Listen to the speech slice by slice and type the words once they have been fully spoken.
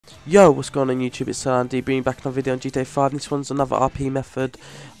Yo, what's going on YouTube? It's Andy bringing back another video on GTA 5. This one's another RP method.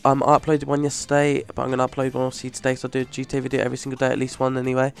 I uploaded one yesterday, but I'm going to upload one obviously today, so I do a GTA video every single day, at least one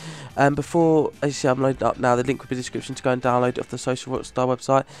anyway. Before, as you see, I'm loading it up now. The link will be in the description to go and download it off the Social Rockstar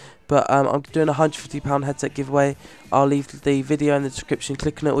website. But I'm doing a £150 headset giveaway. I'll leave the video in the description.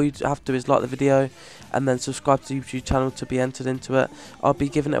 Click on it. All you have to do is like the video and then subscribe to the YouTube channel to be entered into it. I'll be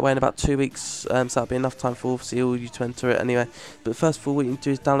giving it away in about 2 weeks, so that'll be enough time for obviously all you to enter it anyway. But first of all, what you need to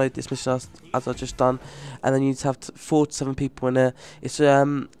do is download this mission as I've just done, and then you need to have 4 to 7 people in there. It's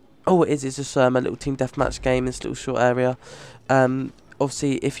it's just a little team deathmatch game in this little short area.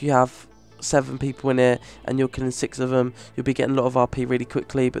 Obviously, if you have 7 people in here and you're killing 6 of them, you'll be getting a lot of RP really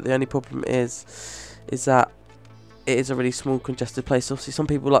quickly. But the only problem is that it is a really small congested place. Obviously some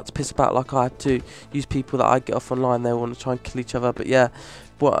people like to piss about, like I had to use people that I get off online. They want to try and kill each other. But yeah,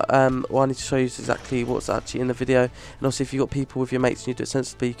 what I need to show you is exactly what's actually in the video. And also, if you've got people with your mates and you do it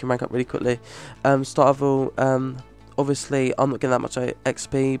sensibly, you can rank up really quickly. Start of all, obviously I'm not getting that much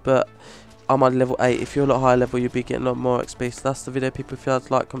XP, but I'm on level 8. If you're a lot higher level, you'll be getting a lot more XP. So that's the video, people. If you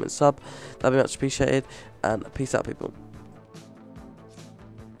like, comment, sub, that'd be much appreciated. And peace out, people.